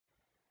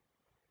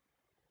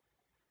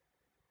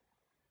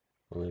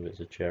Only if it's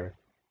a cherry.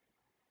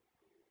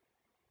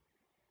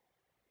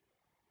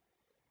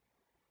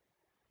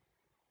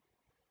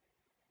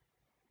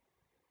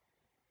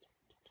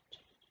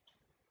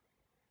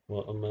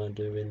 What am I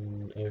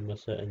doing? How am I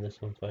setting this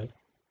on fire?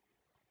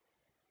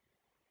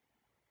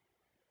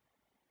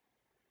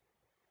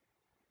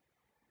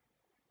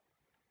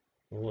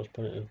 Well, what's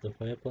the point of the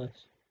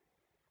fireplace?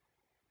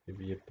 If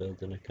you're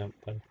building a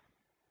campfire.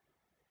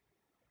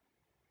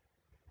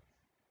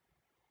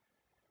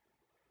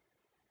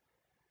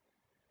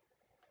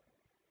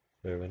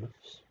 Fair enough.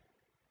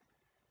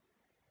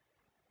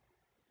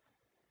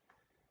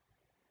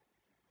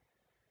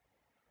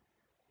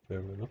 Fair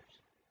enough.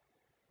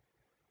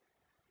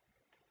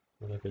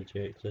 Whatever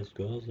Jake says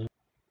goes then.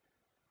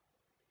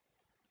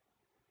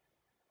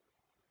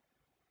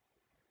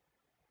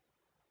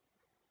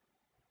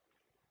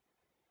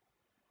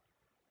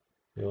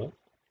 You what?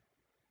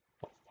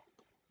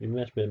 You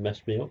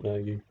messed me up now,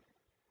 you.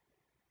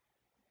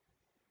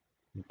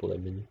 I'm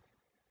blaming you.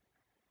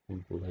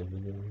 I'm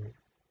blaming you.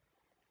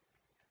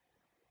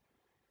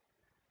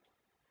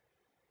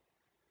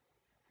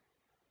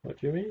 What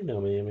do you mean? I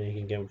mean, you're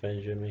making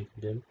campfires, you're making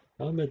them.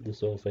 I made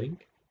this whole thing.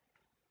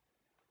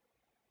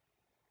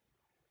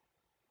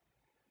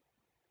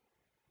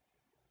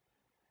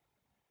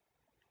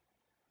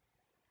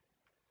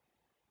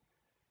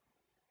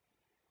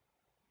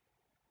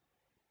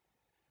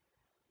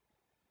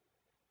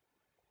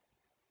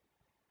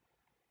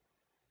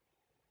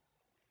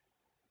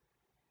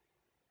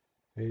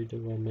 How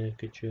do I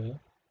make a chair?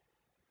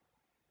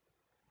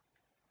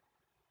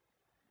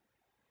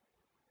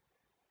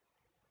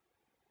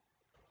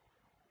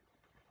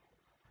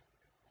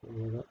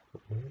 Well, that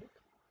work.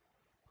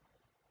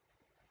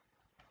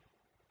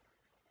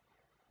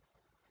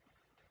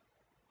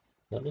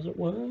 That doesn't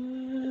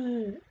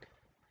work.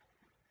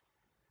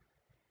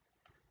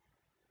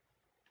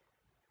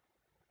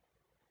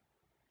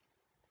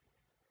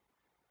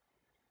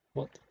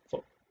 What the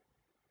fuck?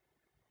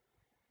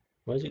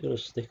 Why is it gonna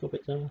stick up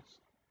its ass?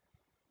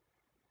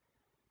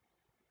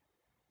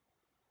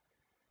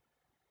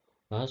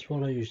 That's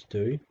what I used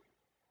to do.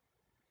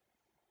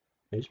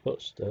 I used to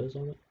put stairs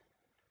on it.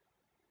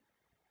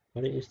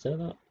 Why didn't you say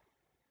that?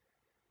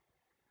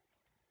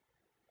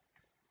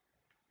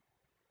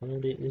 Why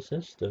didn't you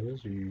say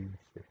stairs, you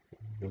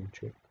freaking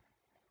nunchuck?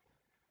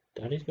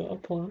 Daddy's got a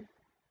plan.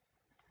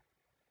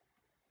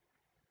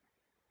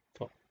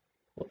 Fuck.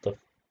 What the f—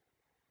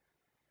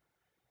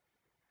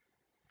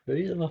 Are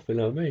you laughing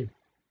at me?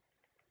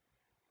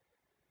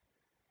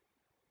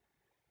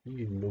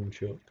 You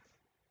nunchuck.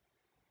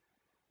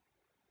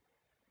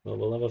 Well,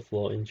 we'll have a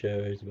floating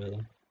chair,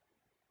 Isabella.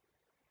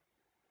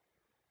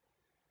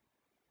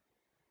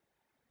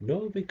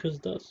 No,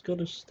 because that's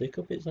gotta stick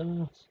up its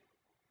ass.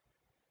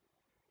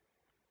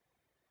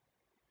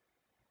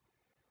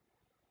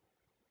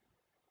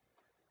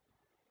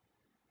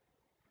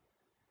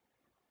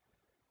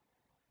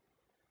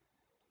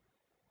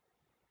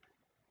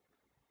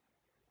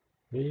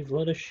 You've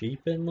let a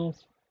sheep in,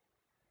 love.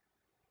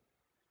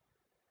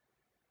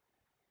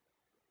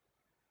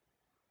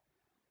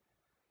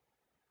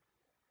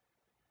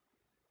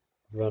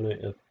 Run out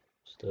of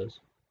stairs.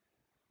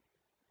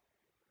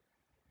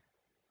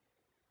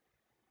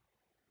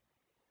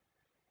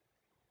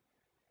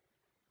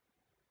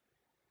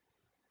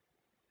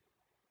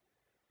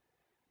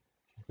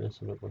 She's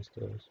messing up my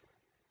stairs.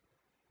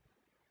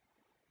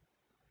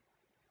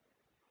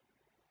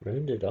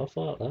 Rounded off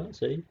like that,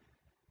 see?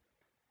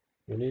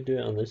 We need to do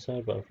it on this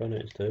side, but I've run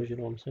out of stairs, you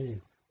know what I'm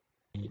saying?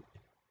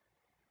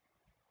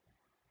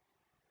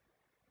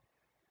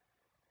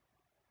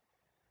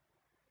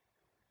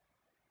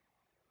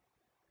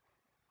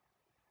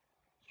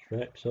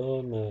 SHREKs,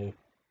 oh no.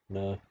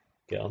 No.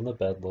 Get on the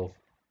bed, love.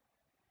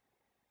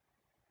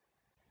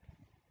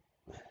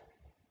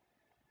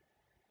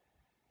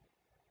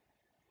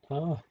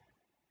 Ah,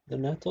 the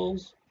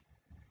nettles.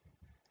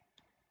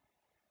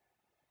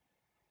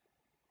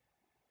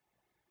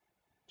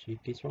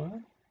 Cheeky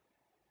swine.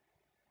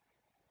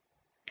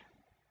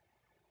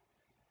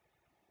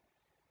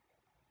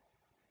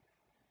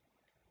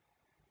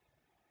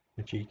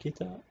 A cheeky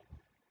tat.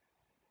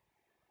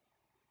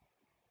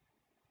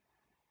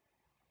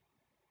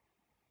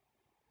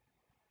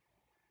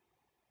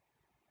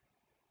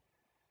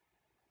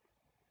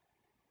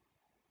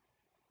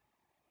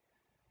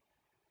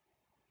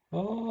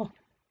 Oh,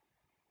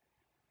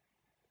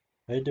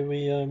 how do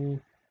we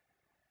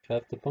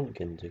carve the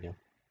pumpkins again?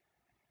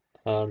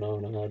 Oh no,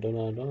 no, I don't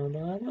know, no,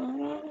 no, no,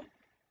 no.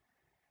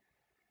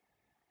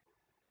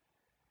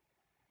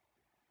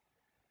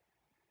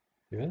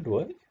 Your head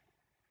work?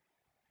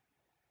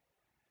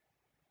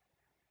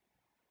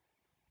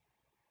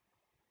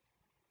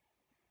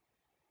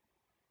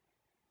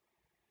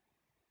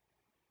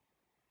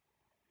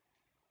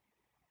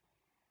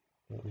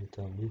 Don't need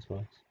to tell me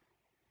twice.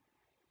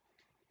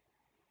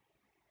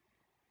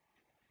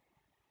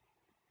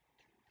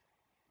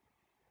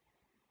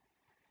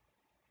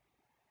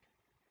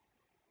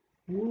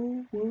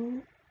 Woo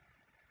woo.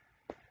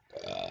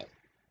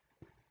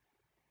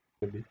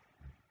 Could be.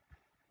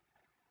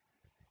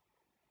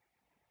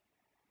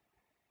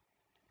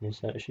 You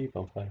set a sheep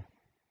on fire.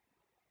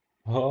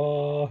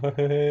 Oh,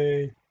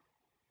 hey!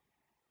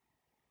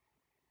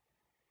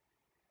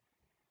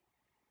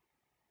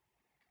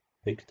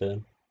 Pig's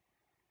turn.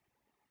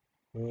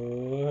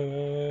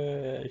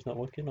 Oh, it's not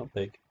working on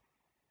pig.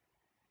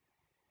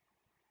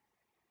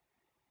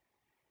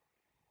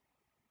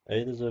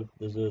 Hey, there's a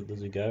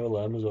guy with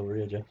llamas over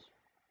here, Jess.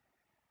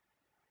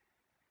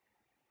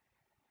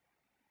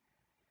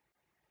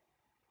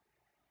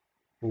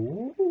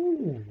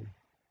 Ooh,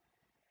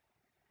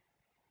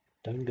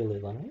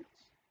 dangly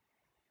lights.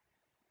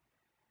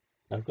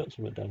 I've got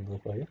some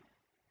dangly for you.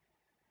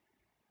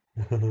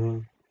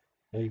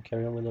 Hey,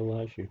 carry on with the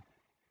light shoe.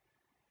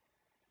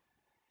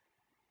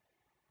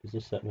 Does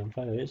this set me on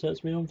fire? It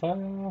sets me on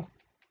fire!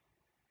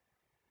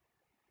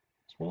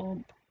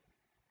 Swamp!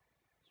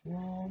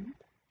 Swamp!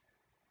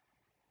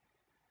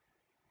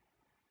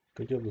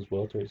 Good job there's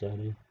water inside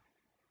here.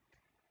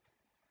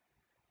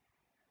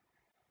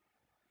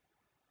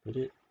 Did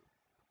it?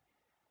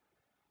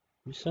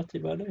 You set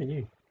it by doing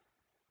you?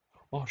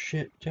 Oh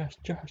shit, Jess!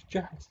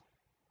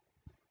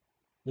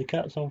 The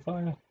cat's on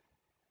fire!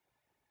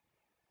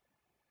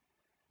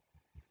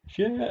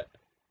 Shit!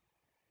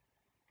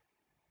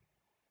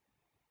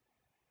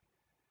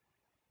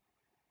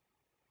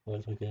 Oh,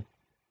 it's okay.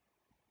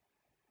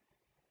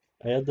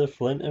 I had the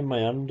flint in my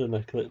hand and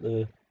I clicked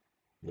the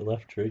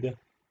left trigger.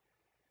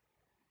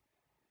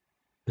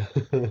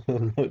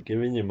 I'm not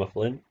giving you my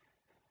flint.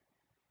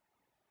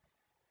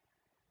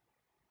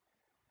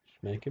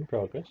 Just making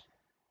progress.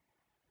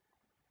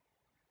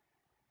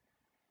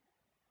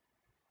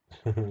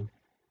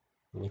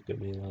 Look at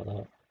me like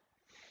that.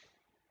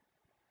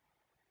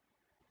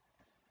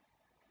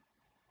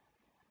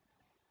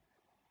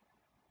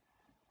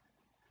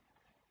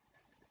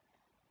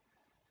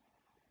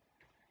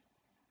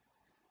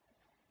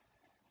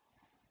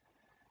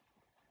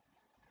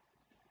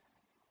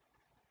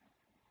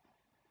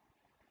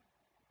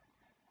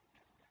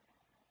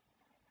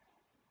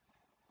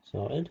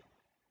 Sorted.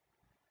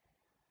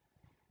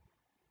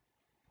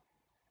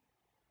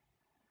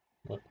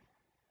 That,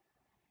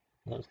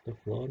 that's the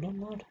floor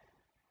done, lad.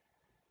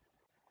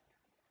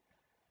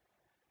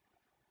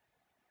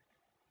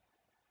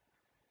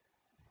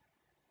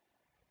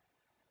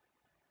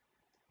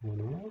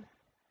 One more.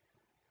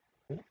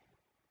 Yeah.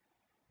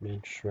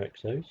 Made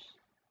Shrek's house.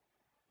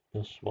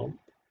 A swamp.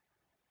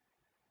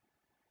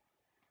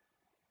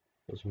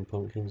 Got some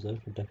pumpkins there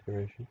for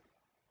decoration.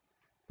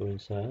 Go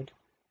inside.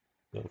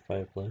 Got a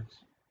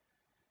fireplace.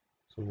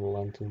 Some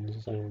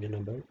lanterns hanging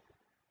about.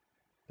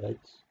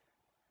 Beds.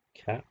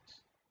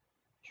 Cats.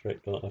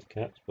 Shrek don't have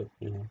cats, but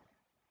you know.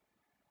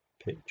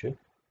 Picture.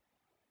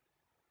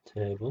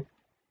 Table.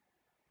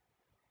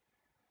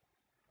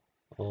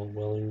 All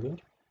well and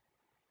good.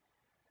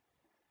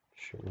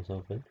 Shut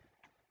myself in.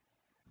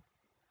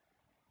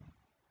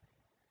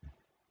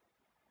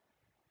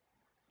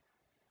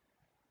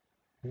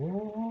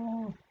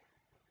 Whoa!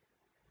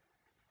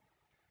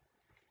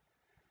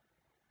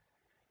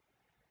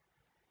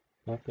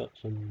 I've got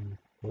some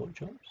pork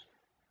chops.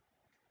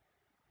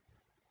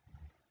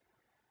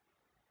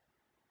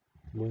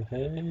 Well,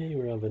 hey,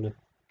 we're having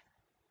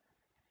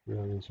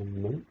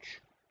some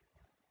munch.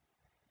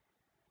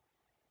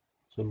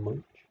 Some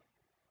munch.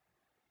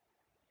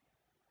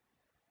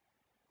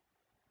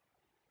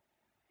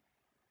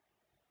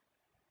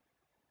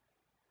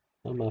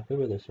 I'm happy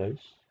with this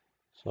house.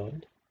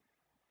 Sorted.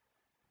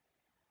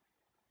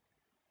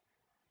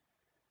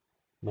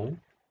 No.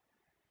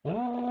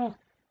 Ah!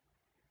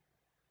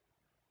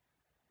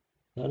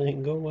 That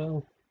didn't go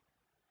well.